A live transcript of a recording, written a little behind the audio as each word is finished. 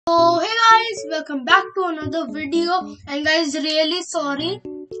guys, welcome back to another video and guys really sorry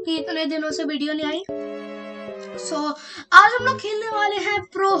कि इतने दिनों से वीडियो नहीं आई। आज हम लोग खेलने वाले हैं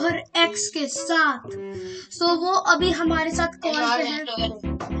प्रोहर एक्स के साथ। वो अभी हमारे साथ कॉल पे है।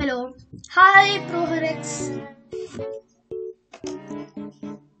 Hello hi प्रोहर x.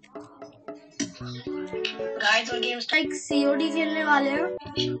 COD खेलने वाले हैं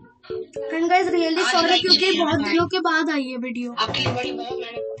एंड गाइस रियली सॉरी क्योंकि बहुत दिनों के बाद आई है वीडियो।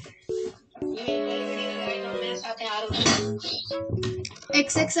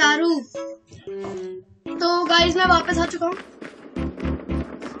 XX आरू। तो गाइस मैं वापस आ चुका हूँ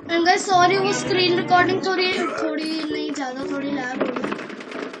एंड गाइस सॉरी वो स्क्रीन रिकॉर्डिंग थोड़ी नहीं ज्यादा थोड़ी लैग हो गई।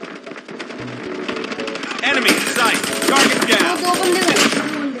 Enemy in sight. Target down. दो बंदे गए।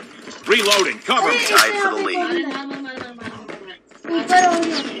 Reloading. Cover. Tied for the lead. ऊपर हो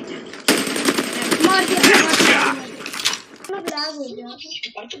गया। मार दिया। लैग हो गया।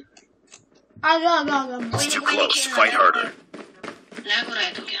 आगा। It's too close. Fight harder. Lag हो रहा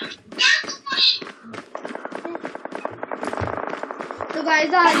है तो क्या? तो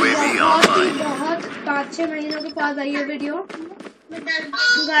गाइस आज बहुत 5-6 महीनों के बाद आई है वीडियो।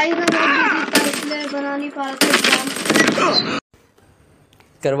 गाइस मैं बहुत बिजी था इसलिए बना नहीं पा रहा था।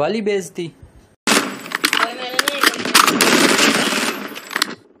 करवाली बेइज्जती।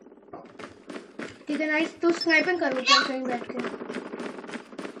 ठीक है नाइस। तू स्नाइपिंग कर ऊपर कहीं बैठ के।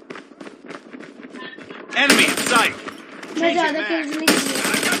 Enemy in sight. मैं ज्यादा किल्स नहीं किया।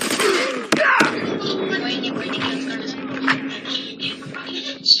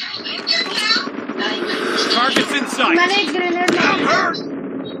 Targets in sight. मैंने एक ग्रेनेड मारा।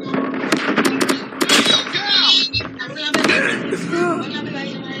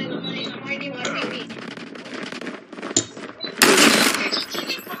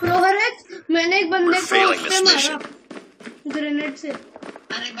 प्रोहर एक्स मैंने एक बंदे को उससे मारा ग्रेनेड से।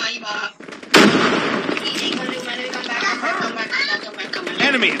 अरे भाई बाप।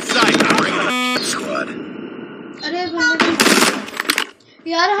 Enemy in sight. Squad. अरे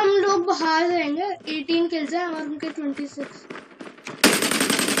यार हम लोग बाहर रहेंगे। 18 किल्स हैं और उनके 26।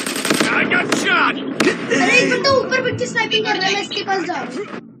 I got shot. अरे एक बंदा ऊपर बैठ के स्नाइपिंग कर रहा है। मैं इसके पास जा रहा हूँ।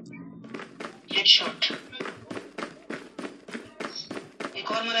 हेडशॉट।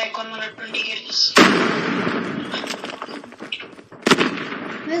 एक और मरा 20 किल्स।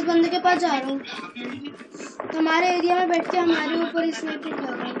 मैं इस बंदे के पास जा रहा हूँ। हमारे एरिया में बैठ के हमारे ऊपर ही स्नाइपिंग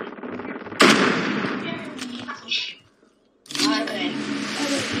कर रहा है।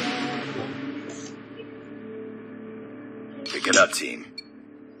 Pick it up, team.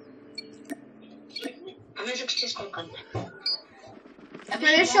 हमें 60 स्कोर करना है।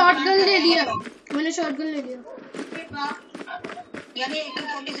 मैंने शॉटगन ले लिया। यानी एक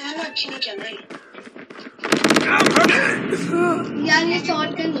 47 में अच्छी नहीं चल रही। यार ये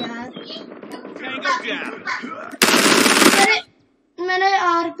शॉटगन यार। Tango down. अरे मैंने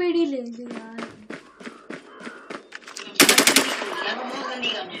RPD ले ली यार।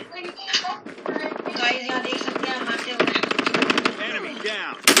 गाइस यहाँ देख सकते हैं मारते हुए। Enemy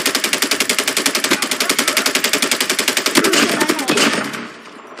down.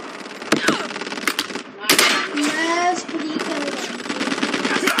 मैं स्प्री कर रहा हूँ।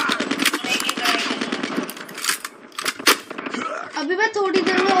 अभी मैं थोड़ी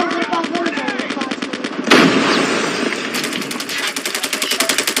देर में ओवर पावर हो जाऊंगा 5 मिनट।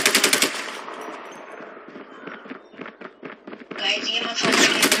 गाइस ये मत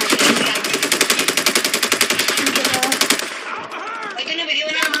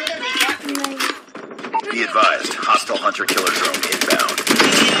Be advised, hostile hunter-killer drone inbound.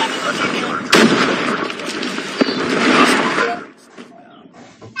 Hunter-killer drone.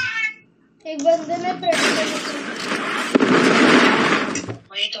 एक बंदे ने प्रेडिक्ट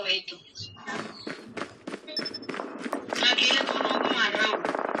वही तो मैं अकेले दोनों को मार रहा हूँ।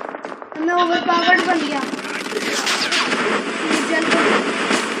 मैं ओवर पावर्ड बन गया।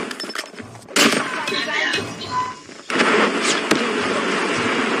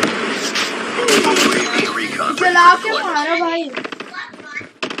 जला के मारा भाई।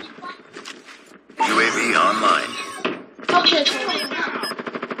 UAV online.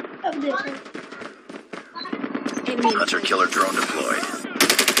 अब देखो Hunter-killer drone deployed.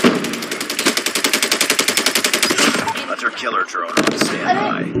 Hunter-killer drone on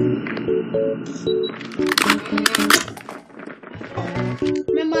standby.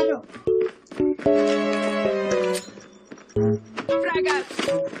 मैं मर रहा हूँ।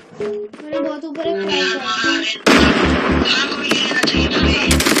 मैंने बहुत ऊपर एक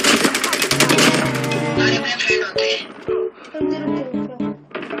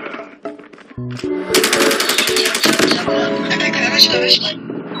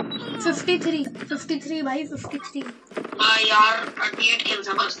 53 भाई 53। हाँ यार 38 kills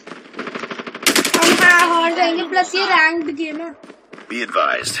है बस। हम हार जाएंगे, प्लस ये रैंक्ड गेम है। Be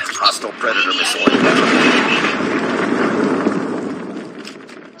advised, hostile predator missile inbound.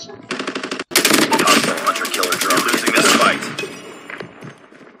 Hostile hunter-killer drone losing this fight.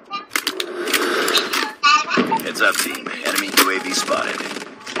 Heads up, team. Enemy UAV spotted.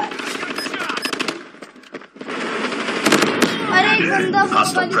 अरे एक बंदा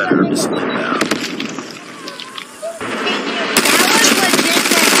Hostile predator missile inbound.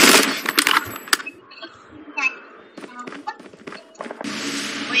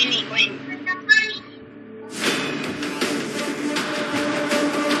 कोई नहीं कोई नहीं।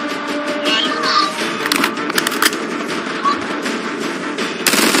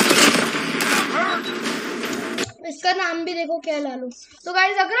 इसका नाम भी देखो क्या ला लूं। तो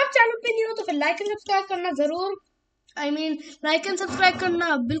गाइस अगर आप चैनल पे न्यू हो तो फिर लाइक एंड सब्सक्राइब करना जरूर, लाइक एंड सब्सक्राइब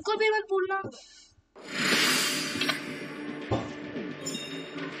करना बिल्कुल भी मत भूलना।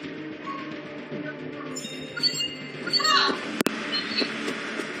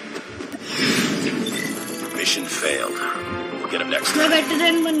 Mission failed. We'll get him next मैं time.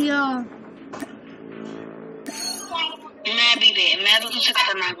 वेटरन बन गया। मैं तो तुझसे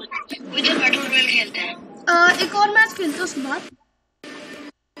खतरनाक हूँ। कोई जब बैटल रॉयल खेलते हैं। एक और मैच खेलते हैं उसके बाद।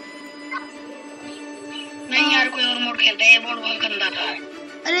 नहीं यार कोई और मोड खेलते हैं, ये मोड बहुत गंदा था।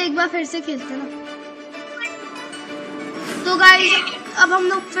 अरे एक बार फिर से खेलते ना। तो गाइस अब हम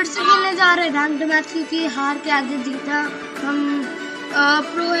लोग फिर से खेलने जा रहे हैं रैंक्ड मैच, क्योंकि हार के आगे जीता हम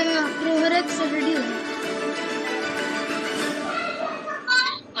प्रोहर एक्स रेडी हो गए।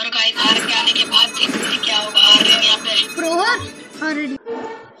 और गाइस हार के आने के बाद देखते क्या होगा। हार रहे हैं यहाँ पे प्रोहर, हाँ रेडी।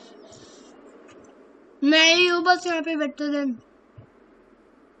 मैं ही हूँ बस यहाँ पे वेटरन।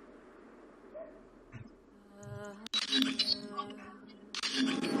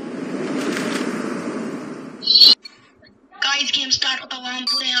 गाइस गेम स्टार्ट होता हुआ हम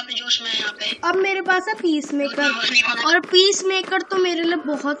पूरे यहाँ पे जोश में हैं यहाँ पे। अब मेरे पास है पीस मेकर, और पीस मेकर तो मेरे लिए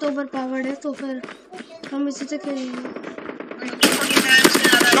बहुत ओवर पावर्ड है, तो फिर हम इसी से खेलेंगे।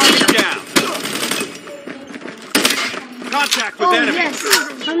 Target down. Contact with oh enemy. Yes,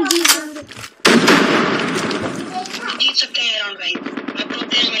 हम जीत जाएंगे। जीत सकते हैं राउंड गाइस। अब तो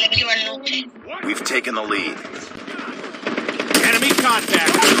तेज मिले पिछली बार नॉक थे। We've taken the lead. Enemy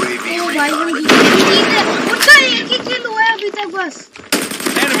contact. UAV ओ भाई हम recon. जीते। उसका एक ही किल हुआ है अभी तक बस।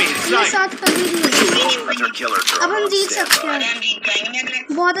 Enemy in ये sight. 7 कभी नहीं। Hunter-killer अब drone हम on जीत सकते standby. हैं, हम जीत जाएंगे। मैं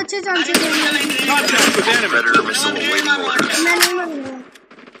बहुत अच्छे चांसेस हैं। Contact with enemy. Predator missile awaiting orders. मैं नहीं मरूंगा।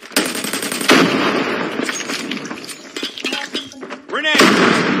 Grenade.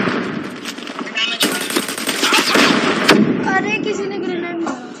 अरे किसी ने ग्रेनेड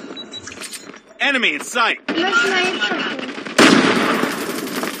मारा। Enemy in sight.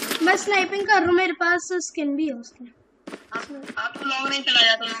 मैं स्नाइपिंग कर रहा हूँ, मेरे पास स्किन भी है उसकी। आप तो लॉन्ग नहीं चला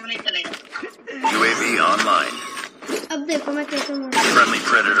जाता, लॉन्ग नहीं चलेगा। UAV online. अब देखो मैं कैसे मारूं। Friendly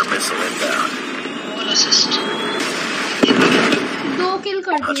predator missile inbound. All assist. 2 किल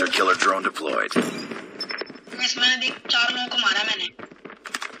कर दिए। Hunter-killer drone deployed. मैंने देख 4 लोगों को मारा मैंने।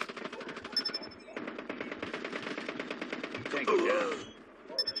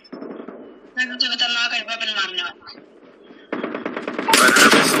 मैं तुझे खतरनाक है वेपन मारने वाला। Predator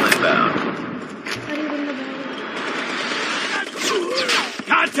missile inbound. अरे बंदा भाग गया।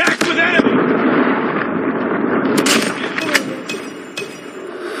 Contact with enemy.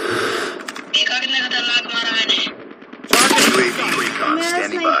 देखा कितने खतरनाक मारा मैंने। UAV recon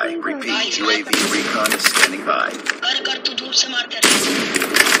standing by. Repeat, UAV recon is standing by. कर तू दूर से मारते रहे।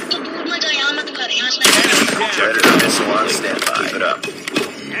 तू दूर में जा, यहाँ मत कर, यहाँ sniper. Enemy down. Predator missile on standby. Keep it up.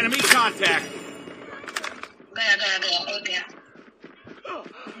 Enemy contact. गया।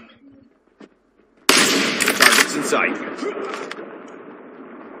 Targets in sight.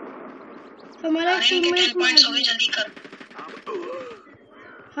 हमारा इनके 10 टीममेट पॉइंट्स हो गए, जल्दी कर।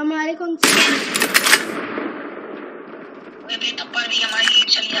 हमारे कौन से अभी तब पर भी हमारी लीड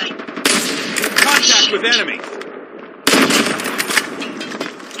चली आई। Contact with enemy.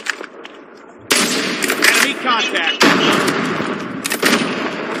 Enemy contact.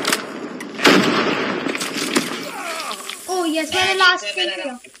 Oh yes, मैंने लास्ट किल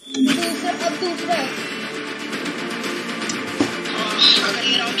किया। अब दूसरा है। अगर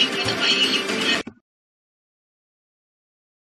ये राउंड जीत गए तो भाई ये